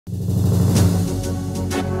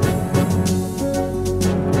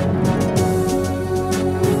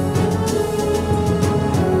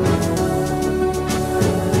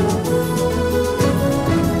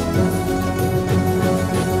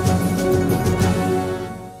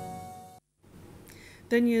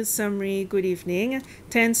The news summary, good evening.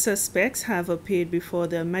 10 suspects have appeared before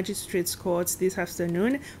the magistrates' courts this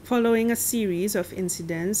afternoon following a series of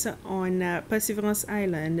incidents on Perseverance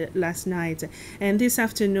Island last night. And this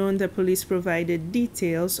afternoon, the police provided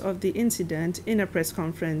details of the incident in a press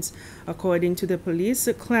conference. According to the police,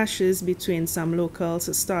 clashes between some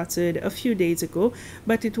locals started a few days ago,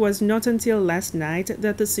 but it was not until last night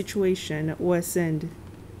that the situation worsened.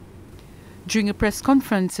 During a press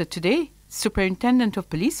conference today, Superintendent of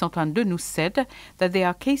Police Antoine Denous said that there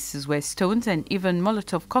are cases where stones and even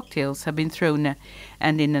Molotov cocktails have been thrown.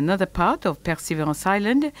 And in another part of Perseverance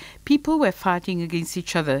Island, people were fighting against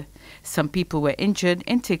each other. Some people were injured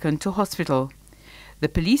and taken to hospital. The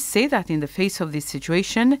police say that in the face of this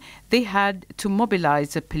situation, they had to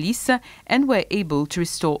mobilize the police and were able to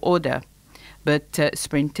restore order. But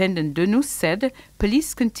Superintendent Denous said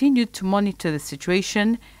police continued to monitor the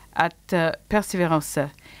situation at Perseverance.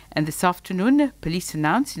 And this afternoon, police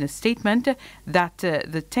announced in a statement that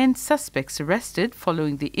the 10 suspects arrested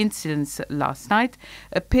following the incidents last night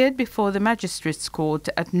appeared before the magistrates' court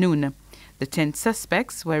at noon. The 10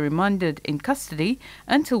 suspects were remanded in custody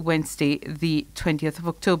until Wednesday, the 20th of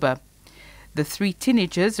October. The 3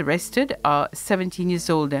 teenagers arrested are 17 years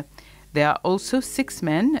old. There are also 6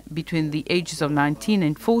 men between the ages of 19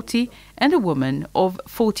 and 40 and a woman of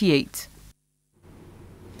 48.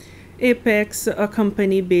 Apex, a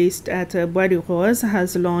company based at Bois de Rose,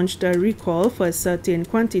 has launched a recall for a certain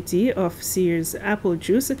quantity of Sears apple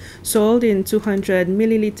juice sold in 200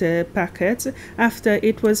 milliliter packets after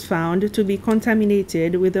it was found to be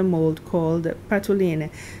contaminated with a mold called patholine.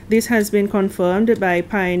 This has been confirmed by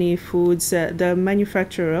Pioneer Foods, the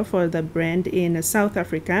manufacturer for the brand in South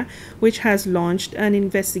Africa, which has launched an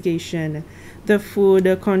investigation. The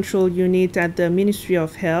Food Control Unit at the Ministry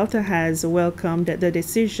of Health has welcomed the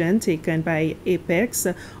decision taken by Apex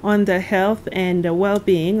on the health and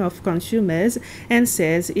well-being of consumers and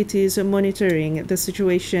says it is monitoring the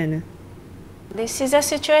situation. This is a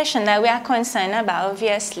situation that we are concerned about,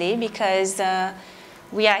 obviously, because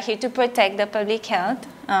we are here to protect the public health,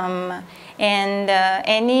 and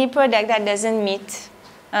any product that doesn't meet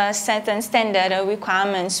certain standard or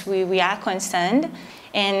requirements, we are concerned.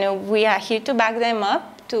 And we are here to back them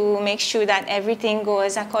up, to make sure that everything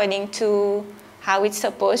goes according to how it's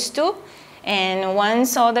supposed to. And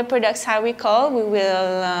once all the products are recalled, we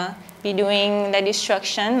will be doing the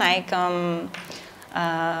destruction, like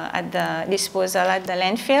at the disposal at the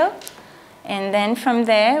landfill. And then from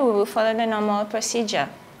there, we will follow the normal procedure.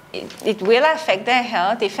 It will affect their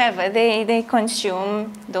health if ever they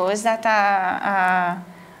consume those that are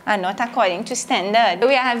not according to standard.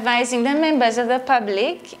 We are advising the members of the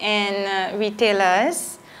public and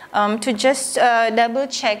retailers to just double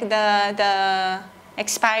check the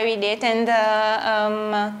expiry date and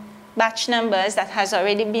the batch numbers that has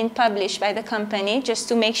already been published by the company, just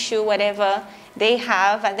to make sure whatever they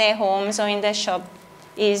have at their homes or in the shop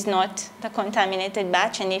is not the contaminated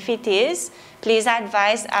batch, and if it is, please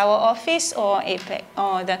advise our office or APEC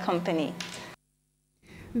or the company.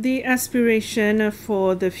 The aspiration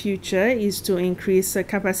for the future is to increase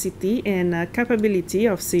capacity and capability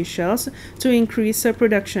of Seychelles to increase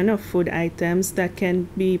production of food items that can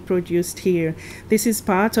be produced here. This is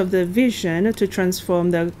part of the vision to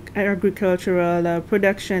transform the agricultural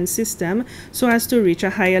production system so as to reach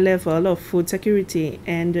a higher level of food security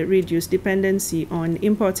and reduce dependency on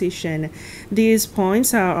importation. These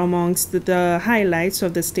points are amongst the highlights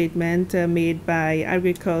of the statement made by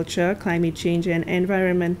Agriculture, Climate Change and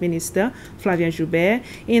Environment Minister Flavien Joubert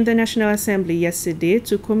in the National Assembly yesterday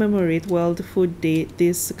to commemorate World Food Day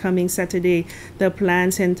this coming Saturday. The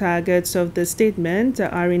plans and targets of the statement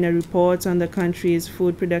are in a report on the country's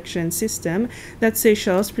food production system that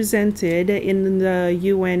Seychelles presented in the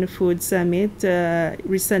UN Food Summit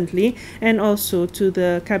recently, and also to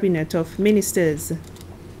the Cabinet of Ministers.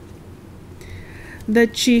 The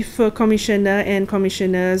Chief Commissioner and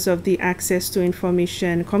Commissioners of the Access to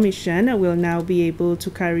Information Commission will now be able to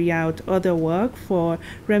carry out other work for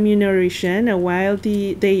remuneration while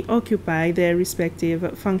they occupy their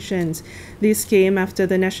respective functions. This came after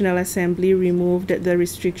the National Assembly removed the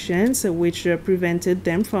restrictions which prevented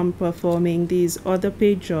them from performing these other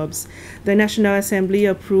paid jobs. The National Assembly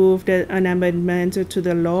approved an amendment to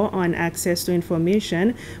the law on access to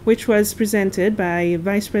information, which was presented by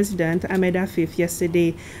Vice President Ahmed Afif yesterday.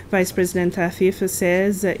 Vice President Afif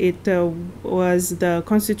says it was the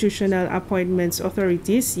Constitutional Appointments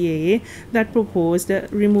Authority, CAA, that proposed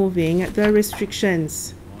removing the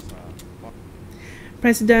restrictions.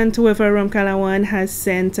 President Waverly Ramkalawan has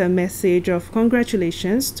sent a message of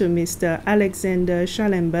congratulations to Mr. Alexander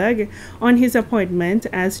Schallenberg on his appointment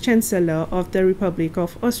as Chancellor of the Republic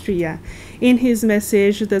of Austria. In his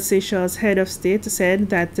message, the Seychelles head of state said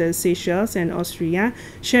that Seychelles and Austria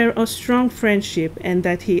share a strong friendship and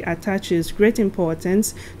that he attaches great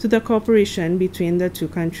importance to the cooperation between the two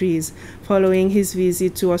countries. Following his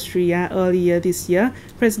visit to Austria earlier this year,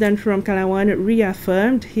 President Ramkalawan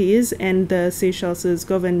reaffirmed his and the Seychelles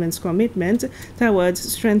government's commitment towards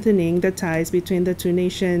strengthening the ties between the two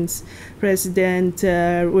nations. President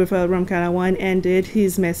Waverly Ramkalawan ended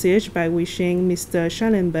his message by wishing Mr.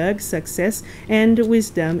 Schallenberg success and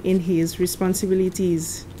wisdom in his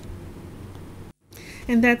responsibilities.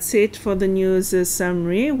 And that's it for the news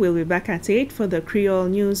summary. We'll be back at 8 for the Creole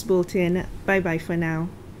News Bulletin. Bye-bye for now.